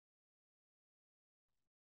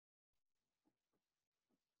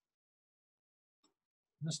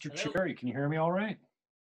Mr. Hello. Cherry, can you hear me all right?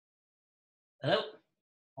 Hello.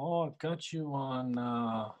 Oh, I've got you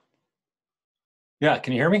on. Yeah,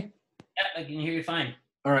 can you hear me? Yeah, I can hear you fine.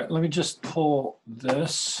 All right, let me just pull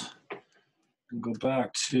this and go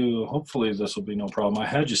back to, hopefully this will be no problem. I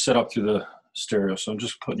had you set up through the stereo, so I'm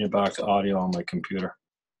just putting you back to audio on my computer.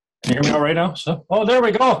 Can you hear me all right now? Oh, there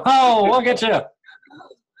we go. Oh, look at you.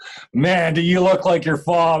 Man, do you look like your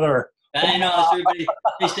father. I know. So everybody,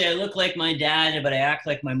 they say I look like my dad, but I act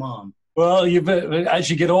like my mom. Well, as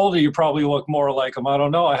you get older, you probably look more like him. I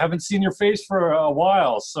don't know. I haven't seen your face for a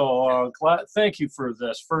while, so thank you for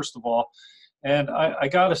this, first of all. And I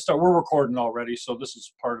got to start. We're recording already, so this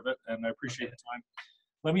is part of it, and I appreciate the time.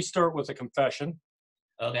 Let me start with a confession.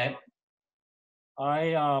 Okay.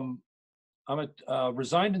 I'm a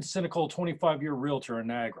resigned and cynical 25-year realtor in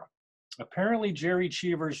Niagara. Apparently, Jerry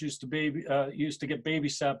Cheevers used to get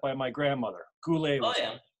babysat by my grandmother, Goulet,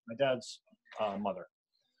 my dad's mother.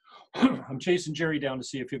 I'm chasing Jerry down to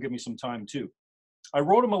see if he'll give me some time too. I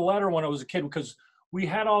wrote him a letter when I was a kid because we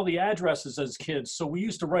had all the addresses as kids, so we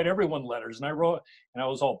used to write everyone letters. And I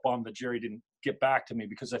was all bummed that Jerry didn't get back to me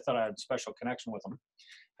because I thought I had a special connection with him.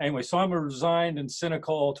 Anyway, so I'm a resigned and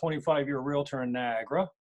cynical 25-year realtor in Niagara.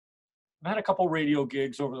 I've had a couple radio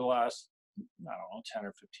gigs over the last, 10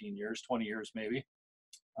 or 15 years, 20 years maybe.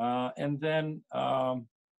 And then I'm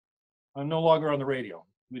no longer on the radio.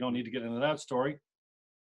 We don't need to get into that story.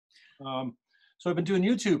 So I've been doing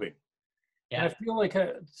YouTubing. Yeah. And I feel like,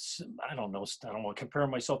 I don't want to compare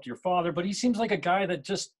myself to your father, but he seems like a guy that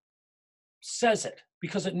just says it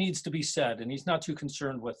because it needs to be said. And he's not too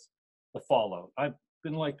concerned with the fallout. I've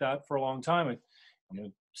been like that for a long time. I'm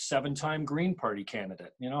a 7-time Green Party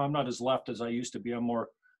candidate. I'm not as left as I used to be. I'm more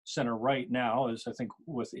center right now, as I think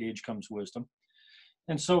with age comes wisdom.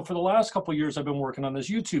 And so for the last couple of years, I've been working on this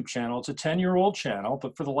YouTube channel. It's a 10-year-old channel,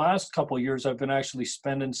 but for the last couple of years, I've been actually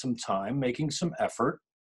spending some time, making some effort.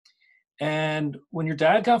 And when your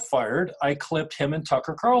dad got fired, I clipped him and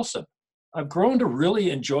Tucker Carlson. I've grown to really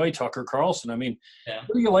enjoy Tucker Carlson. I mean,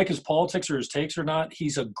 whether you like his politics or his takes or not,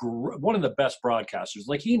 he's one of the best broadcasters.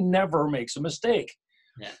 Like, he never makes a mistake.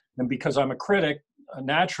 Yeah. And because I'm a critic,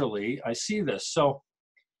 naturally, I see this. So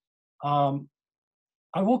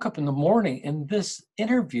I woke up in the morning and this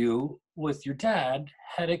interview with your dad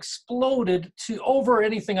had exploded to over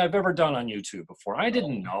anything I've ever done on YouTube before. I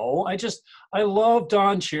didn't know. I love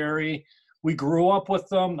Don Cherry. We grew up with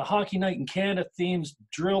them. The Hockey Night in Canada themes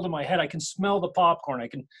drilled in my head. I can smell the popcorn. I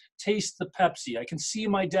can taste the Pepsi. I can see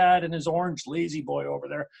my dad and his orange lazy boy over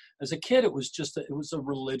there. As a kid, it was a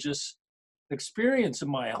religious experience in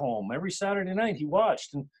my home. Every Saturday night he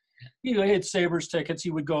watched, and he had Sabres tickets.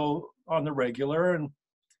 He would go on the regular. And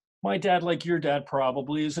my dad, like your dad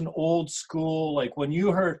probably, is an old school, like when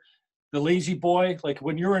you heard the lazy boy, like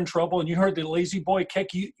when you're in trouble and you heard the lazy boy kick,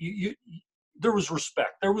 you there was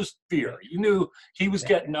respect. There was fear. You knew he was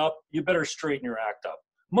getting up. You better straighten your act up.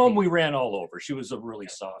 Mom, we ran all over. She was a really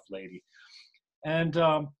soft lady. And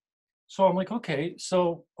so I'm like, okay,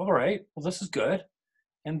 so all right, well, this is good.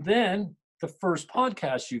 And then the first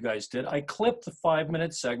podcast you guys did, I clipped the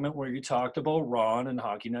 5-minute segment where you talked about Ron and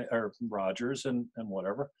Hockey Night or Rogers and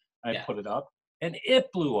whatever. I put it up and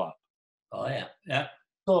it blew up. Oh, yeah. Yeah.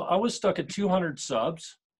 So I was stuck at 200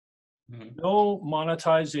 subs, no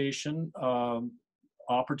monetization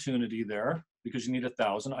opportunity there because you need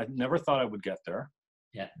 1,000. I never thought I would get there.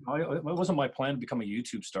 Yeah. It wasn't my plan to become a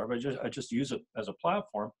YouTube star, but I just use it as a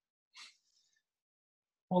platform.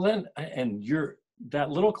 Well, then, and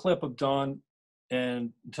that little clip of Don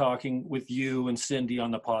and talking with you and Cindy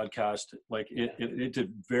on the podcast, like it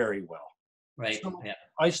did very well. Right. So yeah.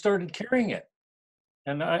 I started carrying it,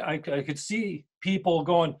 and I could see people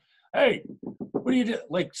going, "Hey, what do you do?"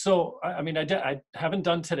 Like, so I haven't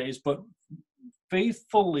done today's, but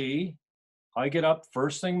faithfully, I get up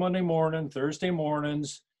first thing Monday morning, Thursday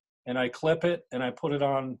mornings, and I clip it and I put it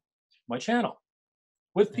on my channel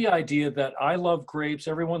with the idea that I love grapes.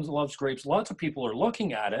 Everyone loves grapes. Lots of people are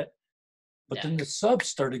looking at it, but then the subs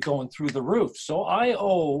started going through the roof. So I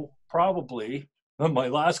owe probably my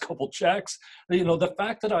last couple checks, the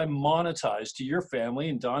fact that I'm monetized to your family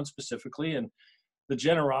and Don specifically, and the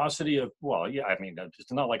generosity of,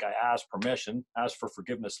 it's not like I asked permission, ask for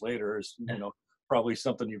forgiveness later is, probably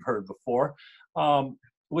something you've heard before,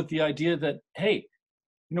 with the idea that, hey,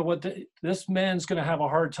 you know what, this man's going to have a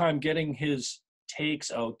hard time getting his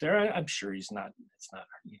takes out there. I'm sure it's not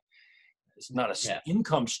an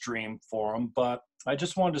income stream for him, but I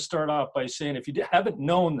just wanted to start off by saying, if you haven't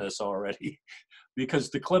known this already, because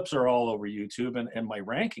the clips are all over YouTube and my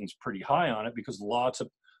ranking's pretty high on it because lots of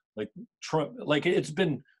like it's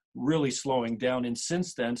been really slowing down. And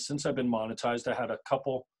since then, since I've been monetized, I had a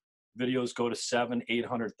couple videos go to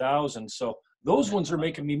 700,000-800,000. So those ones are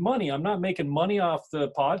making me money. I'm not making money off the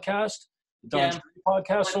podcast, the Don Cherry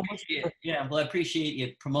podcast, so much. Yeah, well, I appreciate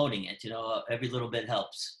you promoting it. You know, every little bit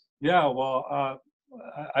helps. Yeah, well,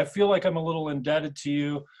 I feel like I'm a little indebted to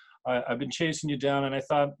you. I've been chasing you down, and I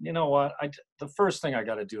thought, you know what? The first thing I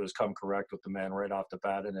got to do is come correct with the man right off the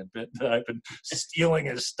bat and admit that I've been stealing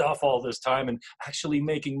his stuff all this time and actually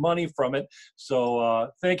making money from it. So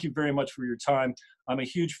thank you very much for your time. I'm a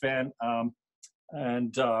huge fan.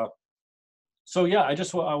 So yeah,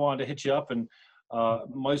 I wanted to hit you up and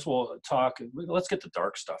might as well talk. Let's get the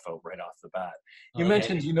dark stuff out right off the bat. You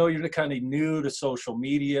mentioned, you're kind of new to social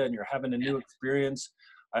media and you're having a new experience.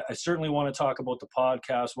 I certainly want to talk about the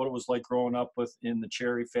podcast, what it was like growing up in the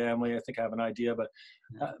Cherry family. I think I have an idea, but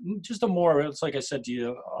just it's like I said to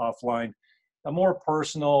you offline, a more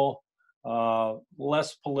personal,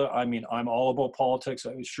 less I'm all about politics.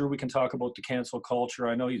 I'm sure we can talk about the cancel culture.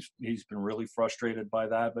 I know he's been really frustrated by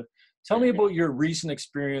that, but tell me about your recent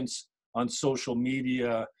experience on social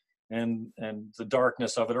media and the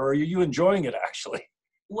darkness of it, or are you enjoying it actually?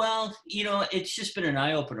 Well, it's just been an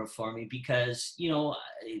eye-opener for me because,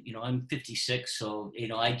 I'm 56, so,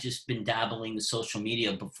 I just been dabbling in social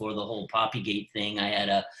media before the whole Poppygate thing. I had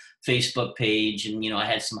a Facebook page and, I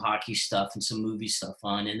had some hockey stuff and some movie stuff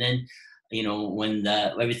on. And then, when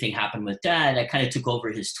everything happened with Dad, I kind of took over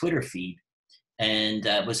his Twitter feed and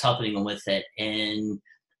was helping him with it. And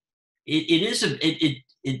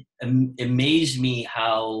it amazed me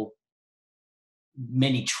how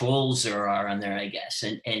many trolls there are on there, I guess,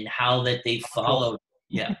 and how that they follow,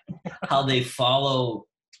 how they follow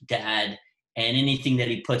Dad, and anything that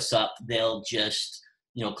he puts up, they'll just,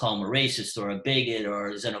 call him a racist or a bigot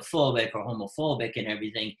or xenophobic or homophobic and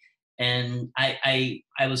everything. And I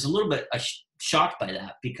was a little bit shocked by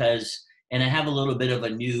that and I have a little bit of a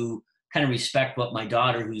new kind of respect what my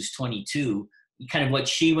daughter, who's 22, kind of what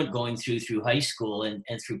she went going through high school and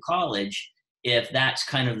through college, if that's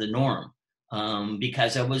kind of the norm.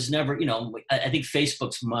 Because I was never, I think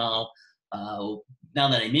Facebook's now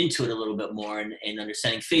that I'm into it a little bit more and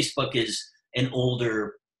understanding, Facebook is an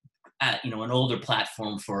older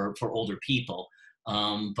platform for older people.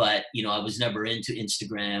 But, I was never into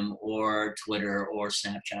Instagram or Twitter or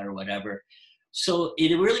Snapchat or whatever. So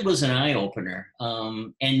it really was an eye opener.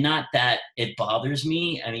 And not that it bothers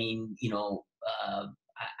me. I mean,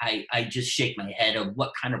 I just shake my head of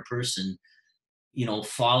what kind of person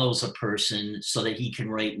follows a person so that he can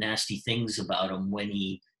write nasty things about him when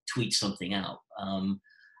he tweets something out.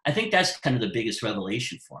 I think that's kind of the biggest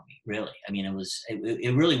revelation for me, really. I mean,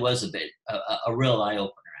 it really was a real eye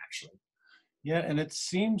opener, actually. Yeah, and it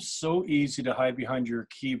seems so easy to hide behind your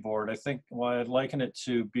keyboard. I think I'd liken it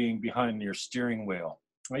to being behind your steering wheel.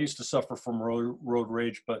 I used to suffer from road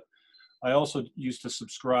rage, but I also used to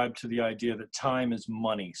subscribe to the idea that time is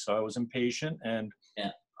money. So I was impatient, and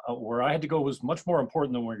where I had to go was much more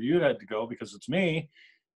important than where you had to go because it's me.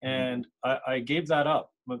 And I gave that up.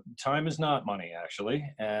 But time is not money, actually.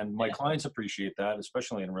 And my clients appreciate that,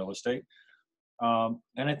 especially in real estate. And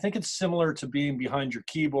I think it's similar to being behind your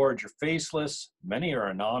keyboard. You're faceless. Many are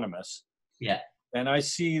anonymous. Yeah. And I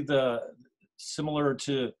see similar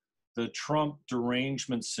to the Trump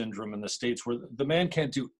derangement syndrome in the States, where the man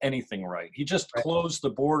can't do anything right. He just closed the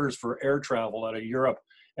borders for air travel out of Europe.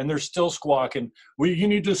 And they're still squawking, you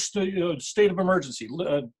need to state of emergency.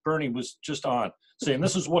 Bernie was just on saying,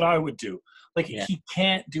 this is what I would do. He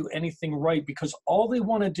can't do anything right because all they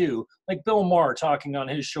want to do, like Bill Maher talking on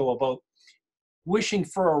his show about wishing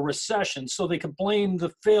for a recession so they could blame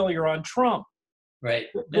the failure on Trump. Right.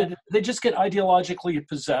 They just get ideologically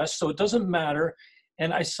possessed, so it doesn't matter.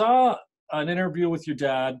 And I saw an interview with your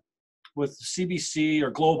dad with CBC or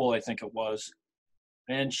Global, I think it was.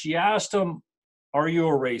 And she asked him, are you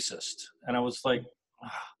a racist? And I was like,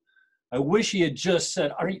 I wish he had just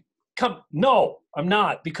said, no, I'm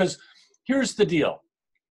not. Because here's the deal.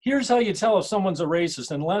 Here's how you tell if someone's a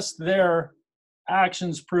racist, unless their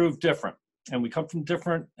actions prove different. And we come from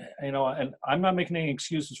different, and I'm not making any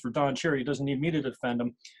excuses for Don Cherry. He doesn't need me to defend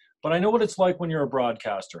him. But I know what it's like when you're a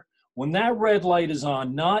broadcaster. When that red light is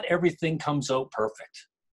on, not everything comes out perfect.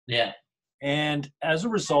 Yeah. And as a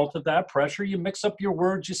result of that pressure, you mix up your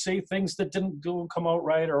words, you say things that didn't come out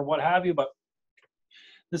right or what have you. But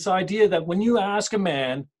this idea that when you ask a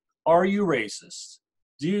man, are you racist?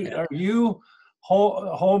 Are you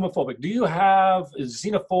homophobic? Do you have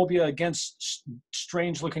xenophobia against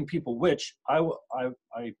strange looking people, which I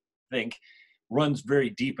think runs very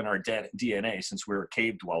deep in our DNA since we were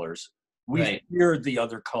cave dwellers. We feared the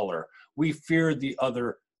other color. We feared the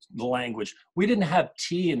other the language. We didn't have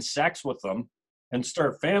tea and sex with them and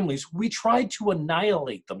start families. We tried to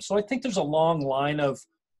annihilate them. So I think there's a long line of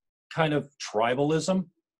kind of tribalism.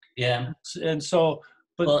 Yeah. And so,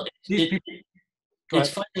 but Well, these people, it's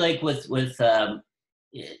funny, like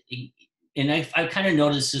and I kind of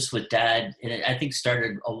noticed this with Dad, and I think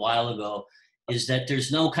started a while ago, is that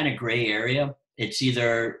there's no kind of gray area. It's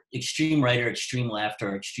either extreme right or extreme left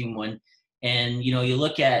or extreme one. And, you know, you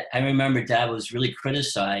look at, I remember Dad was really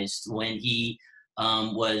criticized when he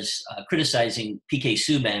was criticizing PK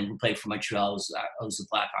Subban, who played for Montreal, was a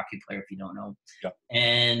black hockey player, if you don't know. Yeah.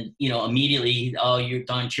 And, you know, immediately, oh,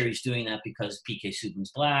 Don Cherry's doing that because PK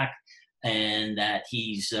Subban's black, and that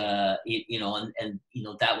he's, you know, and, you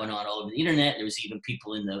know, that went on all over the internet. There was even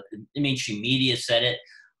people in the mainstream media said it.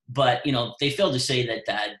 But, you know, they failed to say that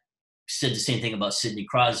Dad said the same thing about Sidney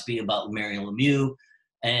Crosby, about Marion Lemieux.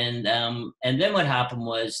 And then what happened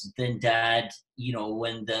was then Dad, you know,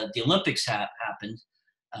 when the Olympics happened,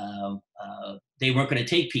 they weren't going to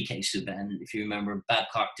take PK Subban. If you remember,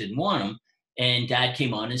 Babcock didn't want him. And Dad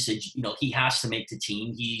came on and said, you know, he has to make the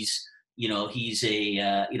team. He's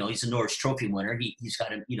a Norris Trophy winner. He's got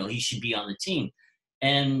to, you know, he should be on the team.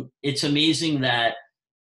 And it's amazing that,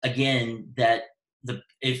 again, that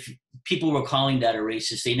if people were calling Dad a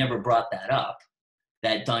racist, they never brought that up,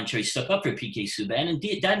 that Don Cherry stuck up for PK Subban. And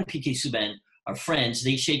Dad and PK Subban are friends.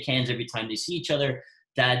 They shake hands every time they see each other.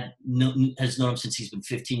 Dad has known him since he's been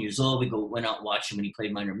 15 years old. Went out and watched him when he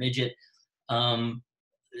played minor midget. Or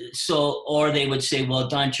they would say, well,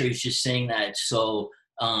 Don Cherry's just saying that so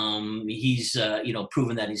he's, you know,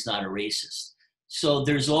 proven that he's not a racist. So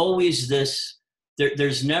there's always this,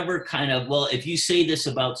 there's never kind of, well, if you say this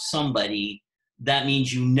about somebody, that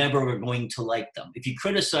means you never are going to like them. If you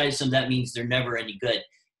criticize them, that means they're never any good.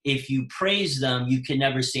 If you praise them, you can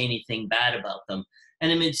never say anything bad about them.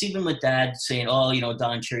 And I mean, it's even with Dad saying, oh, you know,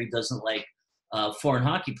 Don Cherry doesn't like foreign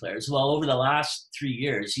hockey players. Well, over the last 3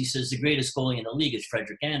 years, he says the greatest goalie in the league is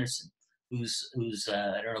Fredrik Andersen, who's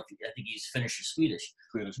I don't know, I think he's Finnish or Swedish.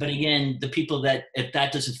 But again, the people that, if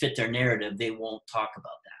that doesn't fit their narrative, they won't talk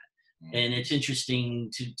about that. Mm. And it's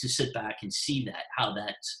interesting to sit back and see that, how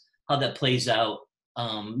that plays out,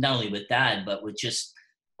 not only with Dad, but with just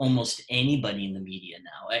almost anybody in the media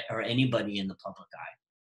now, or anybody in the public eye.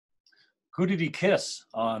 Who did he kiss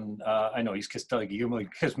on? I know he's kissed Doug. He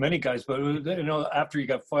kissed many guys, but you know, after he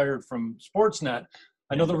got fired from Sportsnet,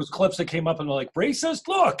 I know there was clips that came up and like, racist.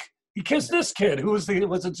 Look, he kissed this kid. Who was it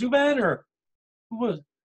Subban or who was?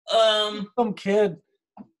 Some kid.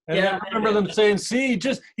 And yeah, I remember them saying, "See,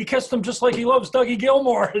 he kissed him just like he loves Dougie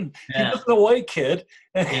Gilmore, and he was the white kid."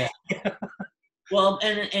 Yeah. Well,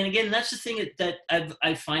 and again, that's the thing that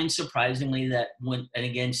I find surprisingly, that when, and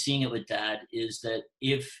again, seeing it with Dad, is that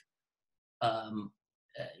if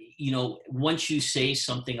you know, once you say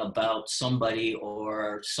something about somebody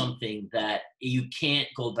or something, that you can't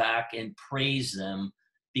go back and praise them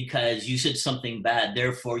because you said something bad,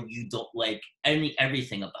 therefore you don't like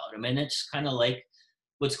everything about them. And it's kind of like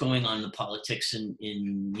what's going on in the politics in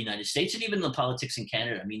the United States, and even the politics in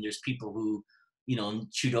Canada. I mean, there's people who, you know,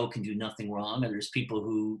 Trudeau can do nothing wrong, and there's people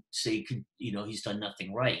who say, you know, he's done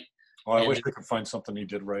nothing right. Well, I wish I could find something he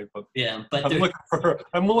did right, but yeah, but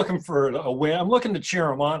I'm looking for a way. I'm looking to cheer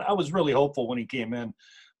him on. I was really hopeful when he came in,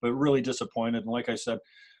 but really disappointed. And like I said,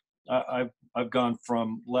 I've gone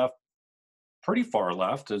from left, pretty far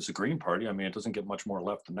left, as the Green Party. I mean, it doesn't get much more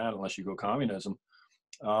left than that unless you go communism,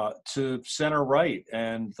 to center right.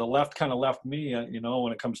 And the left kind of left me, you know,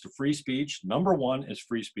 when it comes to free speech. Number one is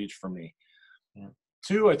free speech for me. Yeah.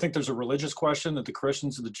 Two, I think there's a religious question that the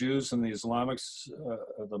Christians, the Jews, and the Islamics,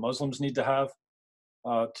 the Muslims need to have,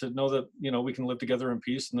 to know that, you know, we can live together in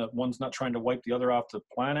peace and that one's not trying to wipe the other off the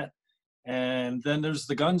planet. And then there's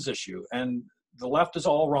the guns issue. And the left is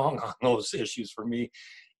all wrong on those issues for me.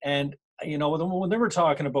 And, you know, when they were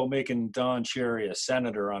talking about making Don Cherry a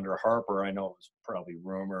senator under Harper, I know it was probably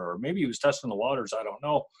rumor, or maybe he was testing the waters, I don't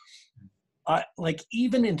know. Like,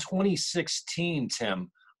 even in 2016, Tim,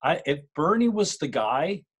 if Bernie was the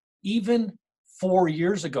guy, even 4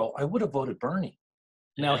 years ago, I would have voted Bernie.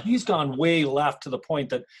 Now, he's gone way left to the point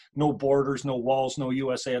that no borders, no walls, no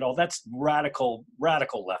USA at all. That's radical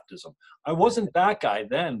leftism. I wasn't that guy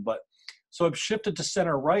then, but so I've shifted to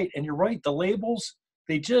center right. And you're right, the labels,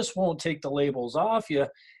 they just won't take the labels off you.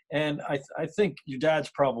 And I think your dad's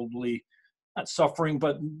probably not suffering,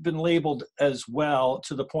 but been labeled as well,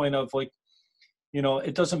 to the point of, like, you know,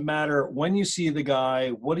 it doesn't matter when you see the guy,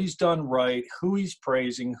 what he's done right, who he's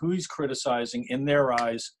praising, who he's criticizing. In their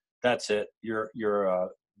eyes, that's it. You're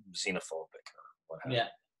xenophobic or what have you.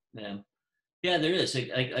 Yeah. There is.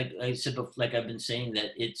 I said, like I've been saying, that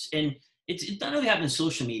It's not only happened in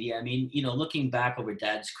social media. I mean, looking back over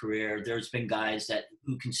Dad's career, there's been guys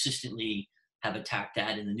who consistently have attacked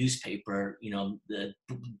Dad in the newspaper. The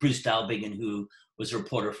Bruce Dalbigan, who was a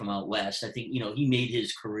reporter from out west. I think he made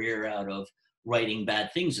his career out of writing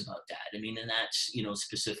bad things about Dad. I mean, and that's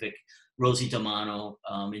specific. Rosie D'Amano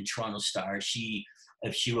in Toronto Star.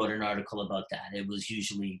 If she wrote an article about that, it was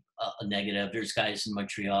usually a negative. There's guys in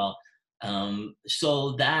Montreal.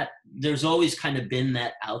 So that there's always kind of been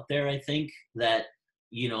that out there, I think, that,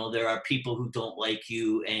 there are people who don't like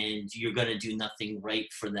you and you're going to do nothing right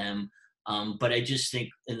for them. But I just think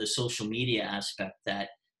in the social media aspect that,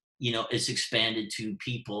 it's expanded to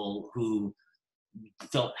people who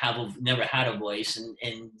never had a voice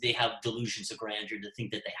and they have delusions of grandeur to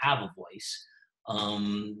think that they have a voice.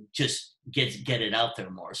 Just get it out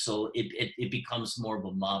there more. So it becomes more of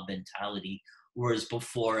a mob mentality. Whereas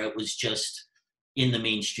before it was just in the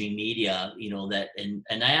mainstream media,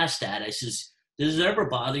 and I asked Dad, I says, does it ever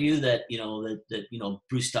bother you that, that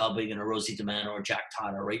Bruce Dalbigan or Rosie D'Amano or Jack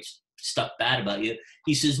Todd write stuff bad about you?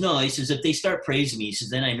 He says, no, he says, if they start praising me, he says,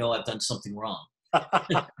 then I know I've done something wrong.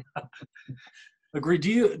 Agree.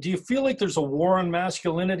 Do you feel like there's a war on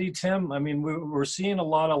masculinity, Tim? I mean, we're seeing a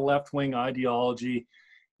lot of left-wing ideology.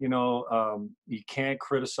 You can't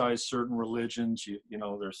criticize certain religions.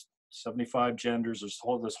 There's 75 genders. There's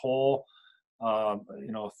this whole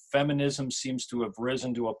feminism seems to have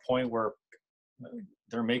risen to a point where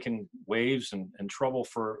they're making waves and trouble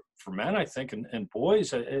for men, I think, and boys.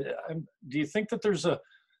 Do you think that there's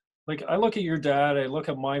I look at your dad, I look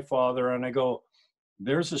at my father, and I go,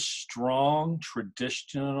 there's a strong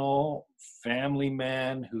traditional family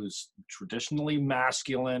man who's traditionally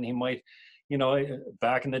masculine. He might,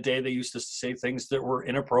 back in the day, they used to say things that were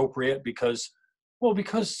inappropriate because we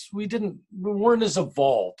weren't as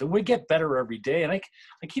evolved, and we get better every day. And I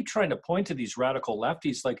keep trying to point to these radical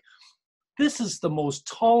lefties, like, this is the most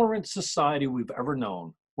tolerant society we've ever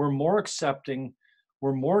known. We're more accepting,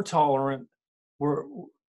 we're more tolerant,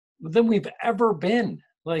 than we've ever been.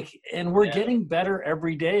 And we're getting better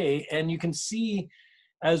every day. And you can see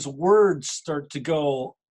as words start to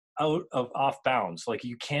go off bounds,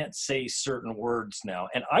 you can't say certain words now.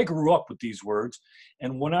 And I grew up with these words.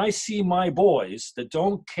 And when I see my boys that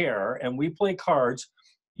don't care and we play cards,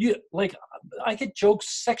 I get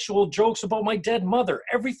sexual jokes about my dead mother.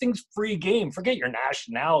 Everything's free game. Forget your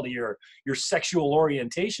nationality or your sexual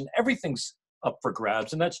orientation. Everything's up for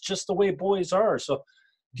grabs. And that's just the way boys are. So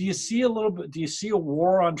do you see a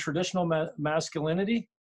war on traditional masculinity?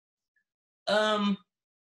 I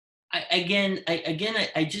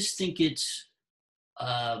just think it's,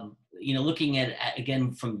 looking at,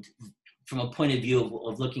 again, from a point of view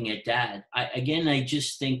of looking at Dad, I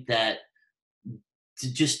just think that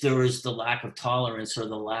there is the lack of tolerance or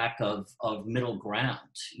the lack of middle ground.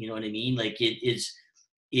 You know what I mean? It is,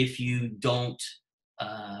 if you don't,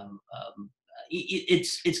 it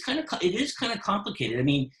is kind of complicated. I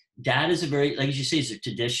mean, Dad is like you say, he's a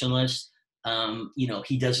traditionalist.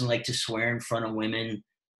 He doesn't like to swear in front of women.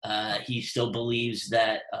 He still believes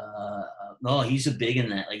that, he's a big in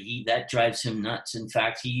that. That drives him nuts. In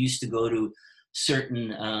fact, he used to go to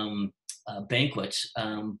certain banquets,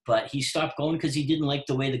 but he stopped going because he didn't like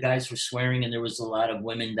the way the guys were swearing, and there was a lot of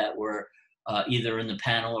women that were either in the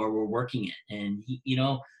panel or were working it. And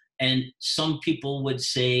and some people would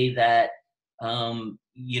say that,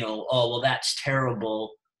 that's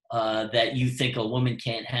terrible, that you think a woman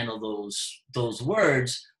can't handle those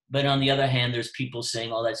words. But on the other hand, there's people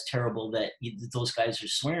saying, oh, that's terrible that those guys are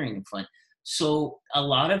swearing in front. So a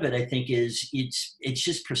lot of it, I think, is it's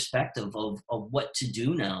just perspective of what to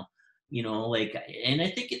do now, and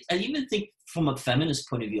I even think from a feminist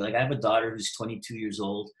point of view, I have a daughter who's 22 years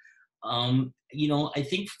old. I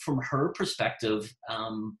think from her perspective, I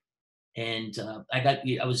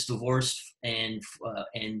was divorced, and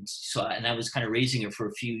I was kind of raising her for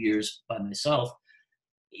a few years by myself.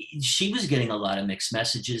 She was getting a lot of mixed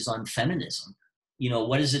messages on feminism.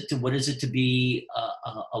 What is it to be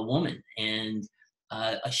a woman? And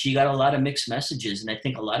she got a lot of mixed messages, and I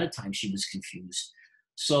think a lot of times she was confused.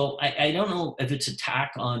 So I don't know if it's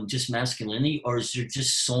attack on just masculinity, or is there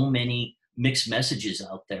just so many mixed messages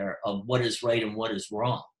out there of what is right and what is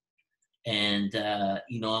wrong. And, a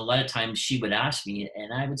lot of times she would ask me,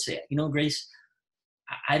 and I would say, Grace,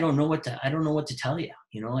 I don't know what to tell you.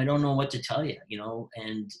 I don't know what to tell you,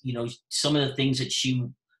 and, some of the things that she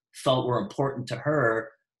felt were important to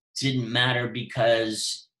her didn't matter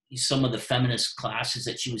because some of the feminist classes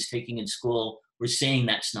that she was taking in school were saying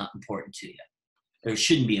that's not important to you, or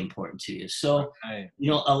shouldn't be important to you. So, okay.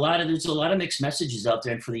 There's a lot of mixed messages out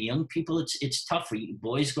there. And for the young people, it's tough. For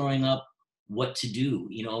boys growing up what to do.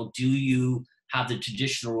 Do you have the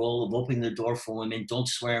traditional role of opening the door for women? Don't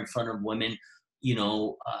swear in front of women. Be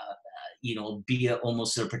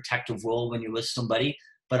almost a protective role when you're with somebody.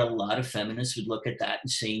 But a lot of feminists would look at that and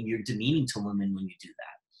saying you're demeaning to women when you do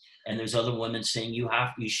that. And there's other women saying you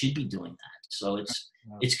should be doing that. So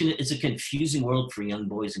it's a confusing world for young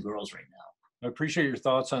boys and girls right now. I appreciate your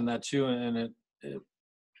thoughts on that too. And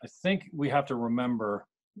I think we have to remember,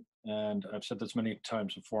 and I've said this many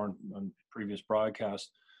times before on previous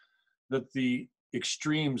broadcasts, that the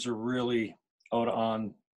extremes are really out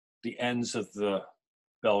on the ends of the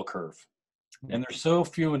bell curve. And they're so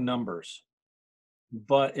few in numbers.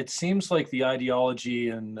 But it seems like the ideology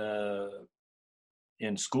in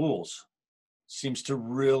schools seems to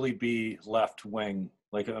really be left wing.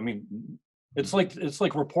 It's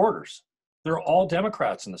like reporters. They're all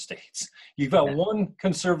Democrats in the States. You've got one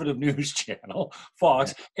conservative news channel,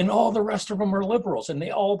 Fox, and all the rest of them are liberals, and they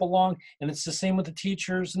all belong. And it's the same with the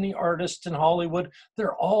teachers and the artists in Hollywood.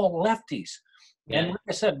 They're all lefties. Yeah. And like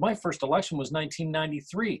I said, my first election was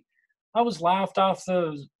 1993. I was laughed off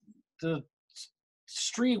the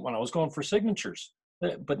street when I was going for signatures.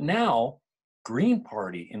 But now, Green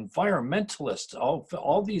Party, environmentalists,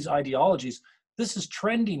 all these ideologies, this is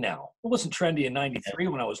trendy now. It wasn't trendy in 93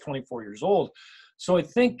 when I was 24 years old. So I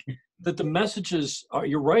think that the messages are,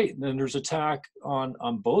 you're right, and there's attack on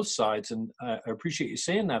both sides. And I appreciate you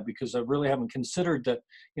saying that, because I really haven't considered that,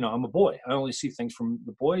 I'm a boy. I only see things from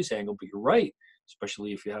the boys' angle, but you're right.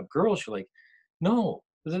 Especially if you have girls, you're like, no,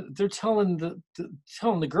 they're telling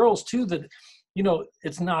the girls too that,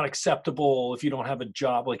 it's not acceptable if you don't have a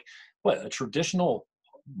job. Like, what, a traditional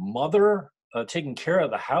mother taking care of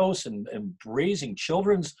the house and raising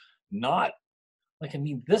children's not like,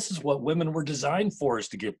 this is what women were designed for, is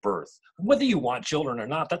to give birth. Whether you want children or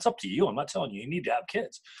not, that's up to you. I'm not telling you need to have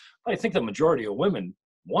kids. But I think the majority of women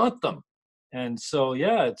want them. And so,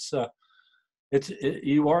 yeah,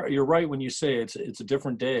 you're right when you say it's a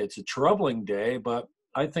different day. It's a troubling day, but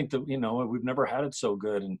I think that, we've never had it so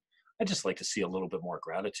good. And I just like to see a little bit more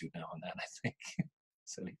gratitude now and then, I think.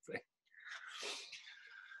 It's anything.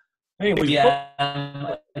 Anyway, yeah,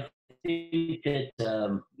 I think that,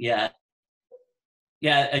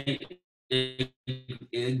 I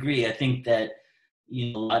agree. I think that,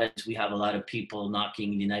 we have a lot of people knocking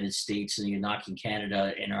the United States and you're knocking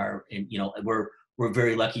Canada we're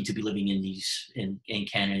very lucky to be living in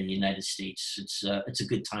Canada and the United States. It's a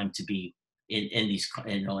good time to be in these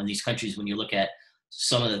countries when you look at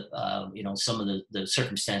some of the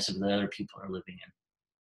circumstances that other people are living in.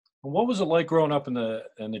 What was it like growing up in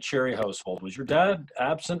the Cherry household? Was your dad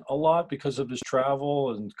absent a lot because of his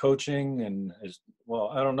travel and coaching and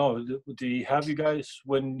I don't know. Did he have you guys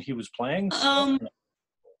when he was playing?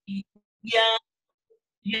 Yeah.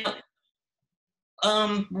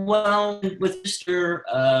 Well, with sister,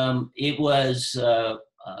 it was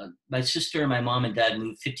my sister and my mom and dad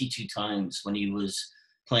moved 52 times when he was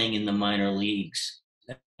playing in the minor leagues,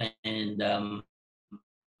 and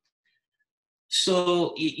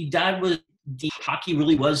so dad was. The hockey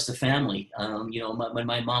really was the family. When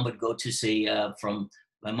my mom would go to say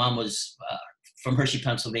my mom was from Hershey,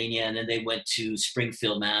 Pennsylvania, and then they went to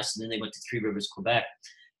Springfield, Mass, and then they went to Three Rivers, Quebec.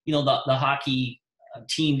 The hockey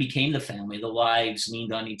team became the family. The wives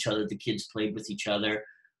leaned on each other. The kids played with each other.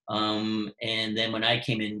 And then when I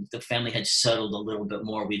came in, the family had settled a little bit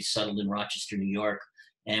more. We'd settled in Rochester, New York,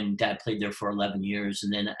 and dad played there for 11 years.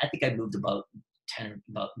 And then I think I moved about 9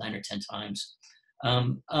 or 10 times.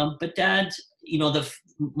 But dad,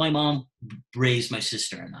 my mom raised my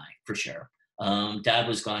sister and I, for sure. Dad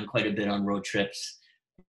was gone quite a bit on road trips.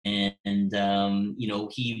 And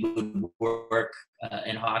he would work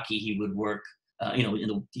in hockey. He would work,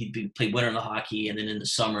 he'd play winter in the hockey. And then in the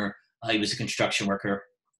summer, he was a construction worker.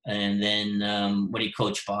 And then when he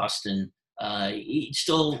coached Boston,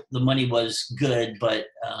 the money was good, but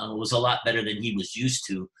it was a lot better than he was used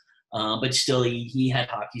to. But still, he had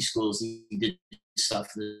hockey schools. He did stuff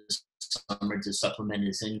this summer to supplement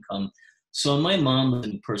his income. So my mom was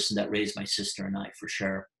the person that raised my sister and I, for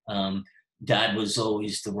sure. Dad was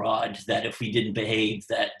always the rod that if we didn't behave,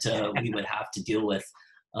 that we would have to deal with.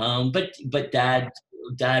 But dad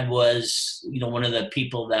was, one of the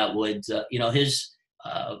people that would,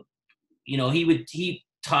 he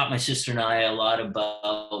taught my sister and I a lot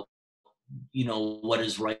about, what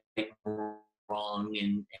is right and wrong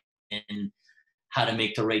and how to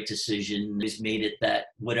make the right decision. He's made it that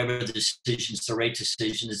whatever the decision's the right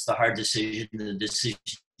decision, it's the hard decision, the decision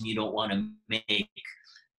you don't want to make.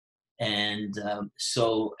 And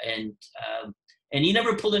and he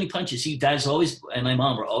never pulled any punches. Dad's always, and my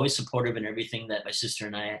mom were always supportive in everything that my sister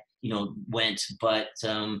and I, went. But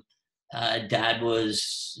Dad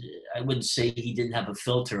was, I wouldn't say he didn't have a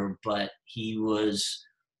filter, but he was,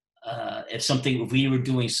 if we were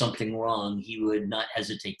doing something wrong, he would not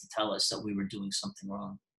hesitate to tell us that we were doing something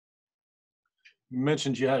wrong. You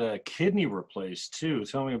mentioned you had a kidney replaced too.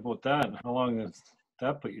 Tell me about that and how long did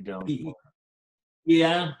that put you down for?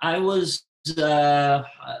 Yeah, I was,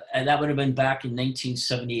 and that would have been back in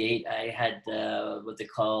 1978. I had what they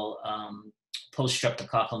call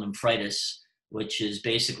post-streptococcal nephritis, which is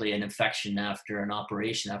basically an infection after an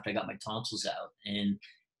operation after I got my tonsils out. And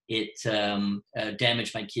it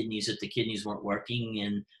damaged my kidneys, that the kidneys weren't working.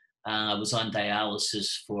 And I was on dialysis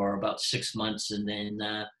for about 6 months. And then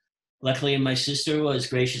luckily my sister was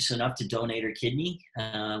gracious enough to donate her kidney.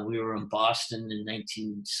 We were in Boston in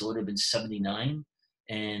so it would have been 79.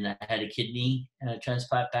 And I had a kidney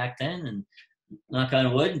transplant back then, and knock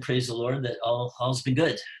on wood and praise the Lord that all's been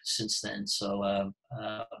good since then. So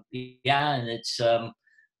yeah, and it's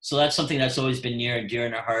so that's something that's always been near and dear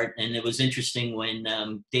in our heart. And it was interesting when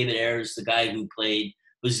David Ayres, the guy who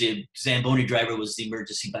was the Zamboni driver, was the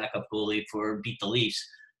emergency backup goalie for Beat the Leafs.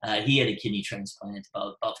 He had a kidney transplant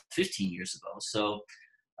about 15 years ago. So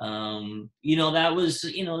that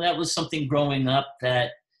was something growing up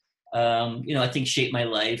that I think shaped my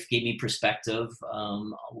life, gave me perspective.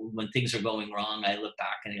 When things are going wrong, I look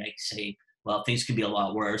back and I say, well, things could be a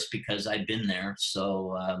lot worse because I've been there.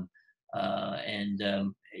 So,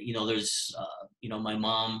 there's, my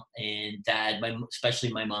mom and dad,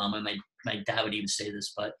 especially my mom, and my dad would even say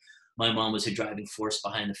this, but my mom was a driving force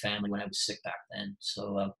behind the family when I was sick back then.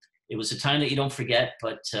 So it was a time that you don't forget,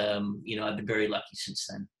 but, I've been very lucky since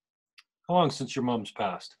then. How long since your mom's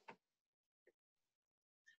passed?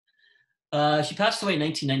 She passed away in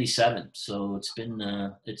 1997, so it's been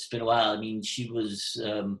a while. I mean, she was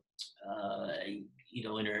in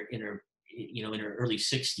her early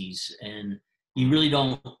 60s, and you really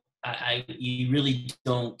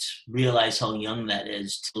don't realize how young that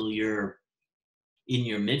is till you're in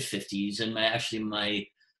your mid 50s. And my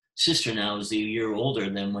sister now is a year older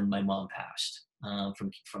than when my mom passed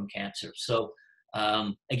from cancer. So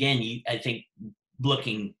again, I think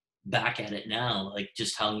looking back at it now, like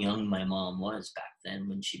just how young my mom was back then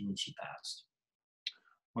when she passed.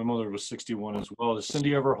 My mother was 61 as well. Does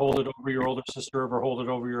Cindy ever hold it over, your older sister ever hold it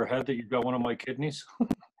over your head that you've got one of my kidneys?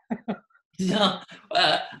 No,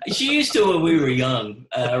 she used to when we were young,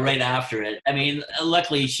 right after it. I mean,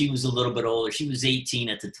 luckily she was a little bit older. She was 18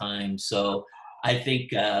 at the time. So I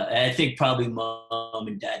think probably mom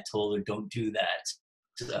and dad told her, don't do that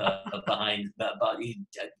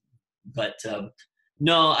but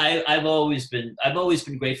no, I've always been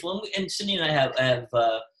grateful, and Cindy and I have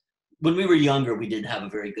when we were younger, we didn't have a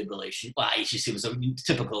very good relationship. Well, it was a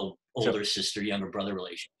typical older sister, younger brother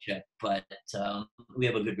relationship, but we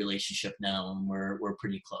have a good relationship now, and we're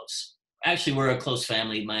pretty close. Actually, we're a close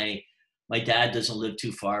family. My dad doesn't live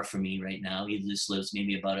too far from me right now. He just lives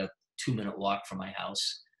maybe about a 2-minute walk from my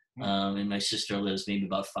house, and my sister lives maybe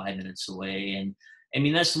about 5 minutes away. And I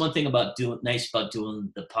mean, that's the one thing nice about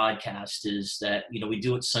doing the podcast is that, we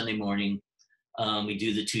do it Sunday morning. We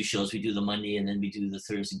do the 2 shows. We do the Monday and then we do the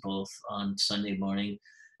Thursday both on Sunday morning.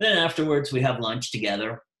 Then afterwards we have lunch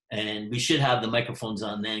together, and we should have the microphones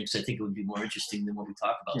on then because I think it would be more interesting than what we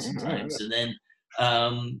talk about sometimes. And then,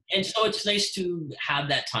 and so it's nice to have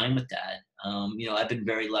that time with Dad. I've been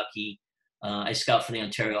very lucky. I scout for the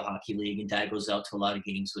Ontario Hockey League, and Dad goes out to a lot of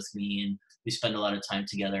games with me, and we spend a lot of time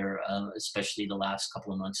together, especially the last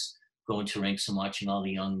couple of months, going to rinks and watching all the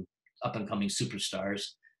young up-and-coming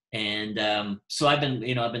superstars. And so I've been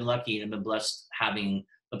lucky and I've been blessed having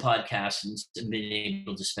the podcast and being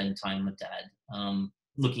able to spend time with Dad.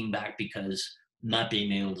 Looking back, because not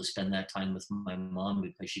being able to spend that time with my mom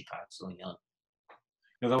because she passed so young.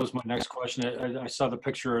 Yeah, that was my next question. I saw the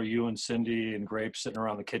picture of you and Cindy and Grape sitting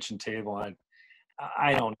around the kitchen table. And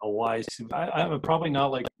I don't know why. I'm probably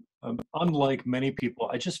not unlike many people.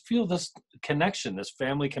 I just feel this connection, this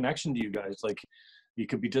family connection to you guys. Like you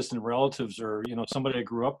could be distant relatives or, somebody I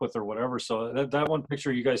grew up with or whatever. So that one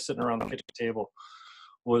picture of you guys sitting around the kitchen table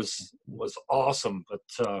was awesome. But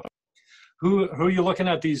who are you looking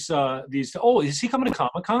at these? Oh, is he coming to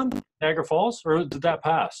Comicon, Niagara Falls, or did that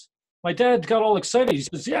pass? My dad got all excited. He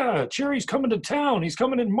says, yeah, Cherry's coming to town. He's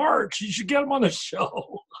coming in March. You should get him on the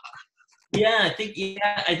show. Yeah, I think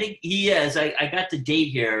he is. I got the date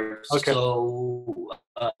here. Okay. So,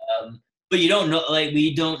 but you don't know,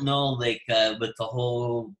 we don't know, with the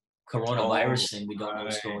whole coronavirus thing, we don't know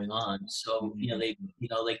what's going on. So, I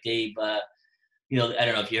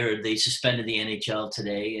don't know if you heard, they suspended the NHL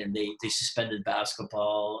today, and they suspended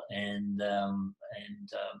basketball, and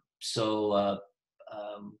so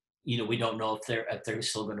we don't know if they're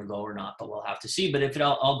still going to go or not, but we'll have to see. But if it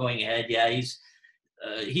all going ahead, yeah,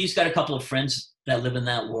 he's got a couple of friends that live in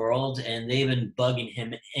that world, and they've been bugging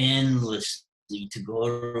him endlessly to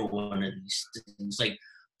go to one of these things, like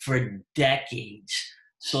for decades.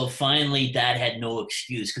 So finally, Dad had no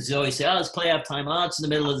excuse, because they always say, "Oh, it's playoff time. Oh, it's in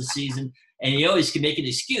the middle of the season," and he always can make an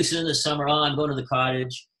excuse. And in the summer, "Oh, I'm going to the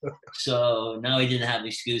cottage." So now he didn't have an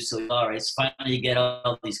excuse. So all right, it's finally get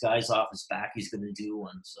all these guys off his back. He's going to do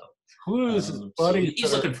one. So Who is his buddies? So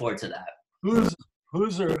he's looking forward to that.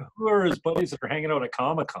 Who are his buddies that are hanging out at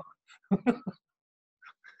Comicon?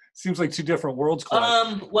 Seems like two different worlds.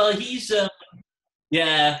 Well, he's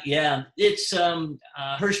yeah. It's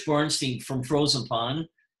Hirsch Bornstein from Frozen Pond,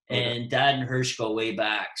 and Dad and Hirsch go way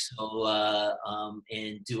back. So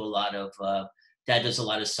and do a lot of Dad does a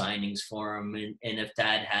lot of signings for him, and if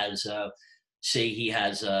Dad has say he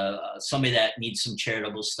has somebody that needs some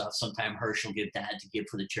charitable stuff, sometime Hirsch will give Dad to give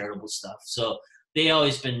for the charitable stuff. So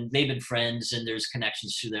they've been friends, and there's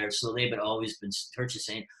connections through there. So they've always been, Hirsch is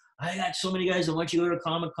saying, "I got so many guys, I want you to go to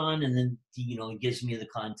Comic-Con," and then he gives me the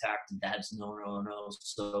contact, and Dad's no.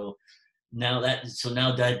 So now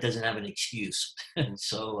Dad doesn't have an excuse.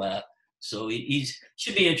 So he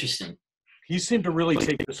should be interesting. He seemed to really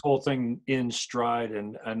take this whole thing in stride,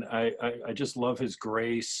 and I just love his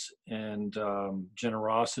grace and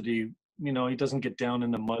generosity. He doesn't get down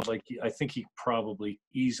in the mud like I think he probably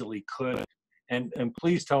easily could. And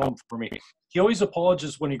please tell him for me, he always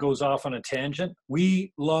apologizes when he goes off on a tangent.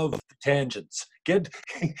 We love tangents. Get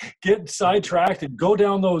sidetracked and go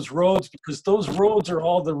down those roads, because those roads are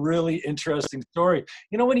all the really interesting story.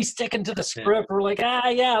 When he's sticking to the script, we're like,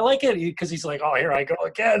 yeah, I like it, because he's like, oh, here I go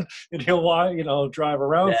again, and he'll drive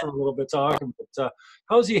around for a little bit talking. But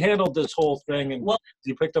how's he handled this whole thing? And has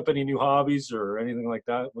he picked up any new hobbies or anything like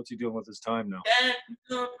that? What's he doing with his time now?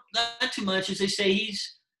 No, not too much. As they say,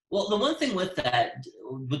 well, the one thing with that,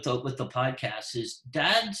 with the podcast, is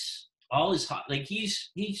Dad's all his like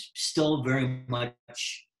he's still very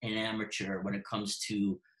much an amateur when it comes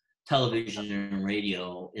to television and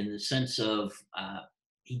radio, in the sense of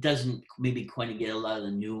he doesn't maybe quite get a lot of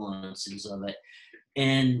the nuances of it.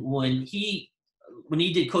 And when he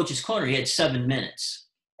did Coach's Corner, he had 7 minutes,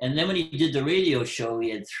 and then when he did the radio show, he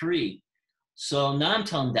had 3. So now I'm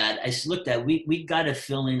telling Dad, I looked at, we got to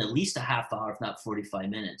fill in at least a half hour, if not 45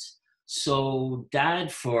 minutes. So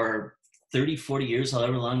Dad, for 30, 40 years,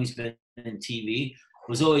 however long he's been in TV,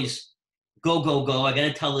 was always go, go, go. I got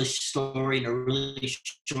to tell this story in a really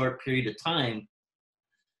short period of time.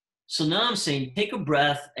 So now I'm saying, take a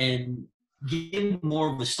breath and give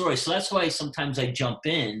more of a story. So that's why sometimes I jump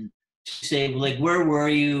in to say, like, where were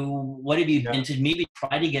you? What have you been to? Maybe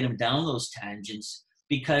try to get him down those tangents,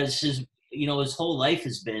 because his whole life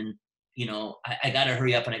has been, I got to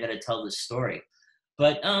hurry up and I got to tell this story.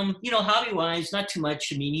 But, hobby-wise, not too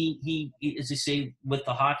much. I mean, he as I say, with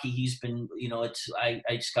the hockey, he's been, I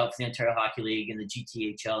scout for the Ontario Hockey League and the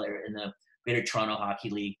GTHL, in the Greater Toronto Hockey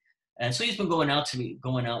League. And so he's been going out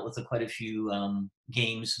with quite a few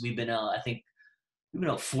games. We've been out, I think,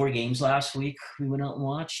 4 games last week we went out and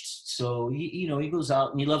watched. So, he goes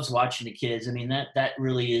out and he loves watching the kids. I mean, that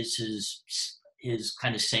really is his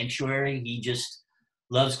kind of sanctuary. He just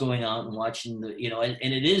loves going out and watching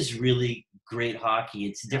and it is really great hockey.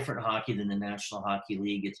 It's different hockey than the National Hockey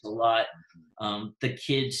League. It's a lot. The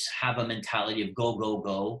kids have a mentality of go, go,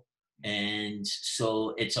 go. And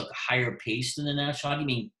so it's a higher pace than the National Hockey. I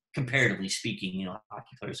mean, comparatively speaking,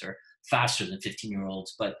 hockey players are faster than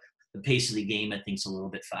 15-year-olds, but the pace of the game, I think, is a little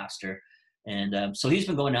bit faster. And so he's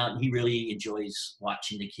been going out, and he really enjoys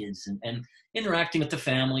watching the kids and interacting with the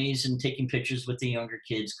families and taking pictures with the younger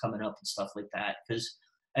kids coming up and stuff like that. Because,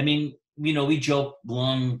 I mean, we joke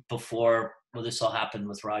long before this all happened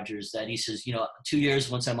with Rogers that he says, 2 years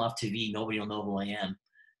once I'm off TV, nobody will know who I am.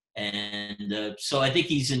 And so I think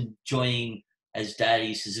he's enjoying, as Dad,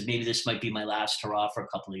 he says, maybe this might be my last hurrah for a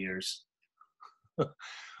couple of years.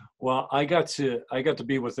 Well, I got to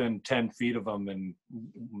be within 10 feet of him and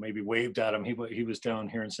maybe waved at him. He was down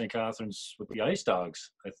here in St. Catharines with the Ice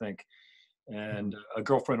Dogs, I think. And a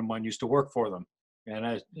girlfriend of mine used to work for them.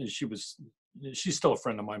 And she's still a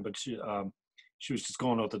friend of mine, but she was just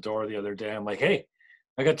going out the door the other day. I'm like, hey,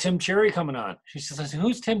 I got Tim Cherry coming on. She says,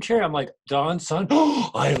 who's Tim Cherry? I'm like, Don's son.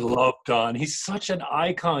 I love Don. He's such an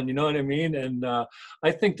icon. You know what I mean? And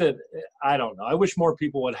I think that, I don't know, I wish more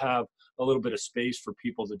people would have a little bit of space for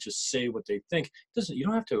people to just say what they think. You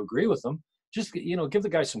don't have to agree with them. Just, give the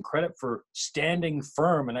guy some credit for standing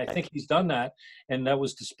firm. And I think he's done that. And that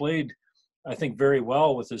was displayed I think, very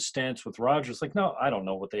well with his stance with Roger. It's like, no, I don't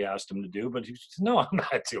know what they asked him to do, but he said, no, I'm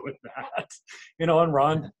not doing that. And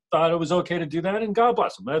Ron thought it was okay to do that, and God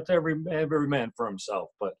bless him. That's every man for himself.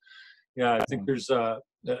 But yeah, I think there's a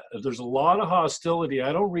lot of hostility.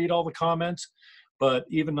 I don't read all the comments, but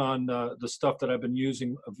even on the stuff that I've been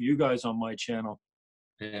using of you guys on my channel,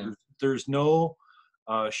 there's no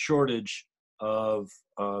shortage of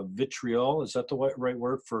vitriol. Is that the right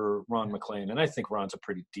word for Ron McLean? And I think Ron's a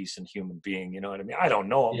pretty decent human being. You know what I mean? I don't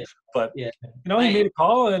know him, but he made a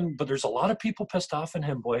call, but there's a lot of people pissed off at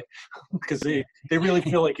him, boy, because they really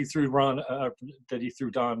feel like he threw that he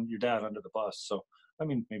threw Don, your dad, under the bus. So I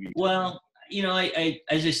mean, maybe. Well, I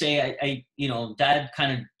as I say, I Dad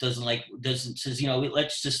kind of says,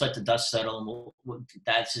 let's just let the dust settle. And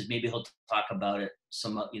Dad says maybe he'll talk about it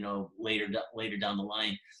some, later down the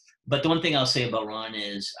line. But the one thing I'll say about Ron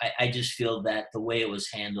is I just feel that the way it was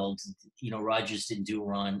handled, Rogers didn't do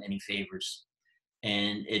Ron any favors,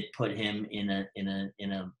 and it put him in a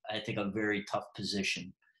I think a very tough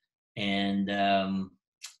position. And Dad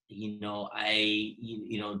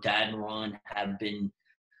and Ron have been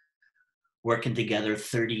working together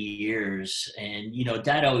 30 years, and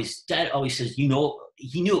Dad always says, he knew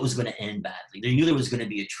it was going to end badly. They knew there was going to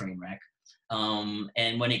be a train wreck,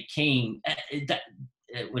 and when it came,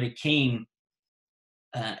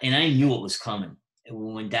 and I knew it was coming.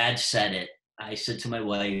 When Dad said it, I said to my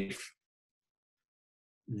wife,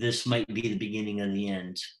 this might be the beginning of the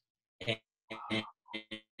end.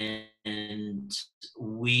 And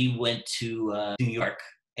we went to New York,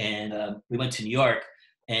 and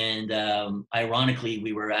ironically,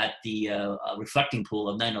 we were at the reflecting pool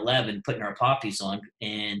of 9/11 putting our poppies on,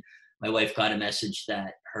 and my wife got a message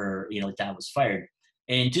that her dad was fired.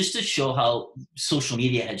 And just to show how social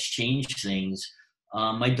media has changed things,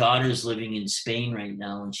 my daughter's living in Spain right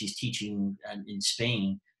now, and she's teaching in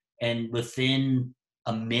Spain. And within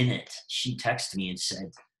a minute, she texted me and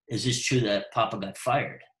said, "Is this true that Papa got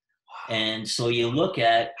fired?" And so you look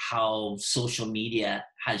at how social media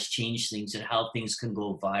has changed things and how things can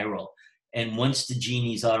go viral. And once the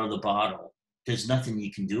genie's out of the bottle, there's nothing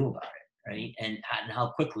you can do about it, right? And how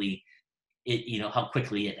quickly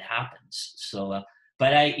it happens. So.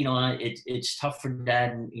 But it's tough for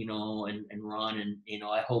Dad and Ron, and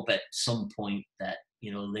I hope at some point that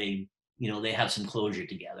they have some closure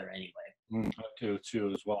together anyway. I do too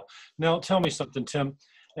as well. Now tell me something, Tim,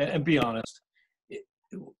 and be honest.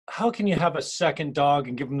 How can you have a second dog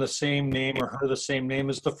and give him the same name or her the same name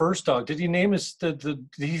as the first dog? Did he name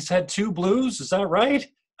he's had two Blues? Is that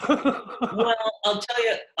right? Well,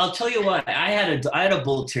 I'll tell you why. I had a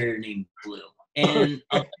bull terrier named Blue, and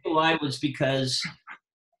I'll tell you why was because.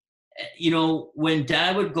 When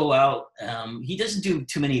Dad would go out, he doesn't do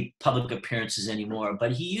too many public appearances anymore,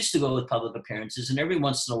 but he used to go with public appearances, and every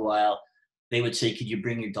once in a while they would say, "Could you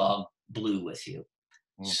bring your dog Blue with you?"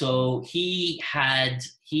 Mm-hmm. So he had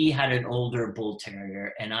an older bull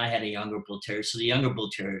terrier, and I had a younger bull terrier, so the younger bull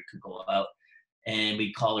terrier could go out, and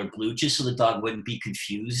we'd call her Blue just so the dog wouldn't be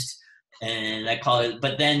confused. And I call it,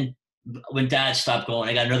 but then when Dad stopped going,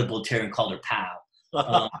 I got another bull terrier and called her Pal.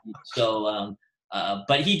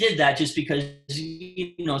 But he did that just because,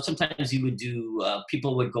 sometimes he would do,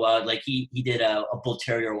 people would go out, like he did a bull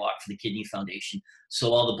terrier walk for the Kidney Foundation.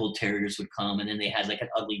 So all the bull terriers would come, and then they had like an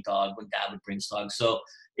ugly dog when Dad would bring dogs. So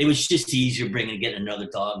it was just easier getting another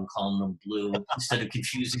dog and calling them Blue instead of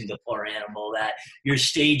confusing the poor animal that your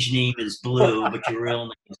stage name is Blue, but your real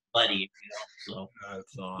name is Buddy. So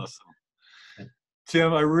that's awesome.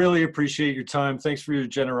 Tim, I really appreciate your time. Thanks for your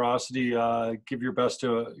generosity. Give your best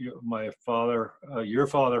to my father, your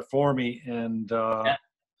father, for me. And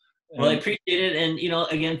Well, I appreciate it. And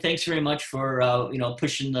again, thanks very much for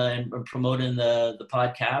pushing and promoting the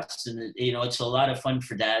podcast. And it's a lot of fun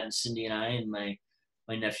for Dad and Cindy and I and my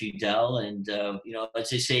nephew Dell. And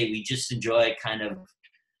as I say, we just enjoy kind of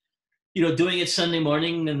doing it Sunday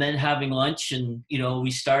morning and then having lunch, and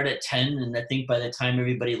we start at 10, and I think by the time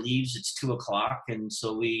everybody leaves, it's 2:00. And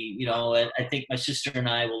so we, I think my sister and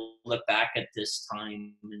I will look back at this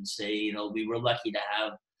time and say, we were lucky to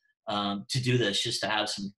have to do this, just to have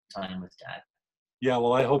some time with Dad. Yeah,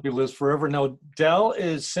 well, I hope he lives forever. Now, Dell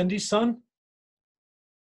is Cindy's son?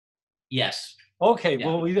 Yes. Okay. Yeah.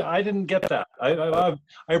 Well, I didn't get that. I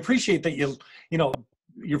appreciate that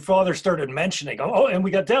your father started mentioning, and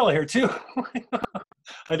we got Dell here too.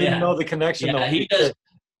 I didn't know the connection. Yeah, he does.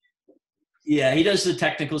 Yeah, he does the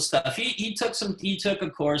technical stuff. He took a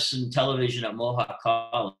course in television at Mohawk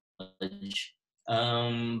College,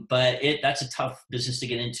 but that's a tough business to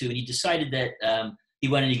get into. And he decided that he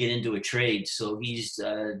wanted to get into a trade, so he's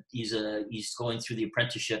going through the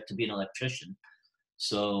apprenticeship to be an electrician.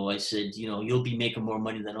 So I said, you'll be making more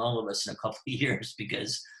money than all of us in a couple of years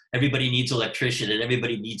because everybody needs an electrician and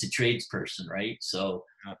everybody needs a tradesperson, right? So,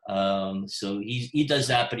 so he does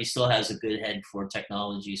that, but he still has a good head for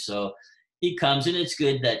technology. So he comes, and it's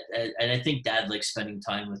good that, and I think Dad likes spending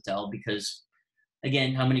time with Del because,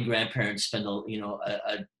 again, how many grandparents spend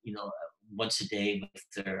once a day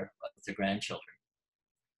with their grandchildren?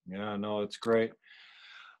 Yeah, no, it's great.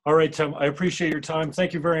 All right, Tim, I appreciate your time.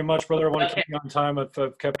 Thank you very much, brother. I want to keep you on time if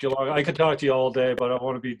I've kept you long. I could talk to you all day, but I don't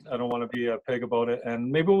want to be a pig about it.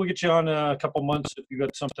 And maybe we'll get you on a couple months if you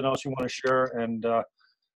got something else you want to share.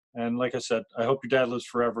 And like I said, I hope your dad lives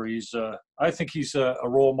forever. I think he's a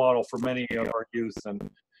role model for many of our youth, and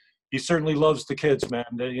he certainly loves the kids, man.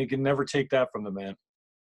 You can never take that from the man.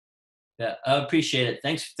 Yeah, I appreciate it.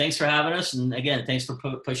 Thanks for having us, and again, thanks for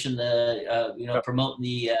pushing the promoting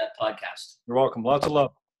the podcast. You're welcome. Lots of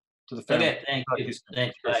love to the family. Okay, thank you.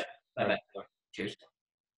 Thanks. Bye. Bye. Cheers.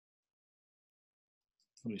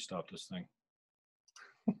 Let me stop this thing.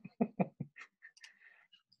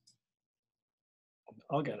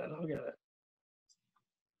 I'll get it.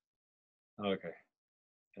 Okay.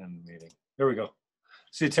 End meeting. There we go.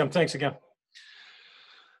 See you, Tim. Thanks again.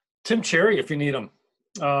 Tim Cherry, if you need him,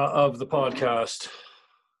 of the podcast.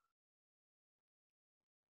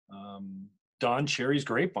 Don Cherry's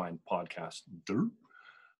Grapevine Podcast.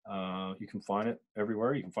 You can find it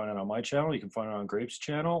everywhere. You can find it on my channel. You can find it on Grape's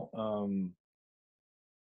channel.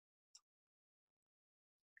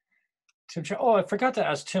 Tim Cherry. Oh, I forgot to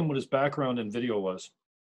ask Tim what his background in video was.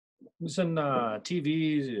 It was in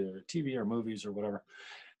TV or movies or whatever.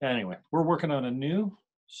 Anyway, we're working on a new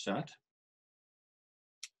set.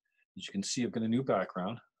 As you can see, I've got a new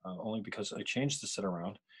background, only because I changed the set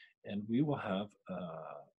around. And we will have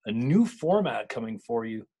a new format coming for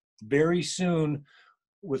you very soon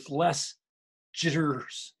with less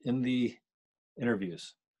jitters in the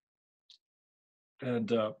interviews.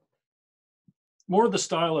 And more of the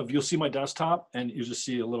style of, you'll see my desktop and you just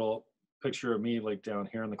see a little picture of me like down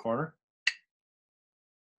here in the corner.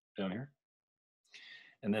 Down here.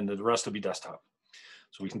 And then the rest will be desktop.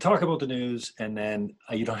 So we can talk about the news, and then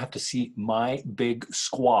you don't have to see my big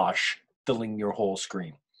squash filling your whole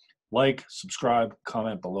screen. Like, subscribe,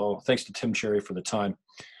 comment below. Thanks to Tim Cherry for the time.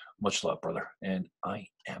 Much love, brother. And I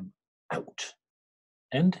am out.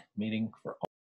 End.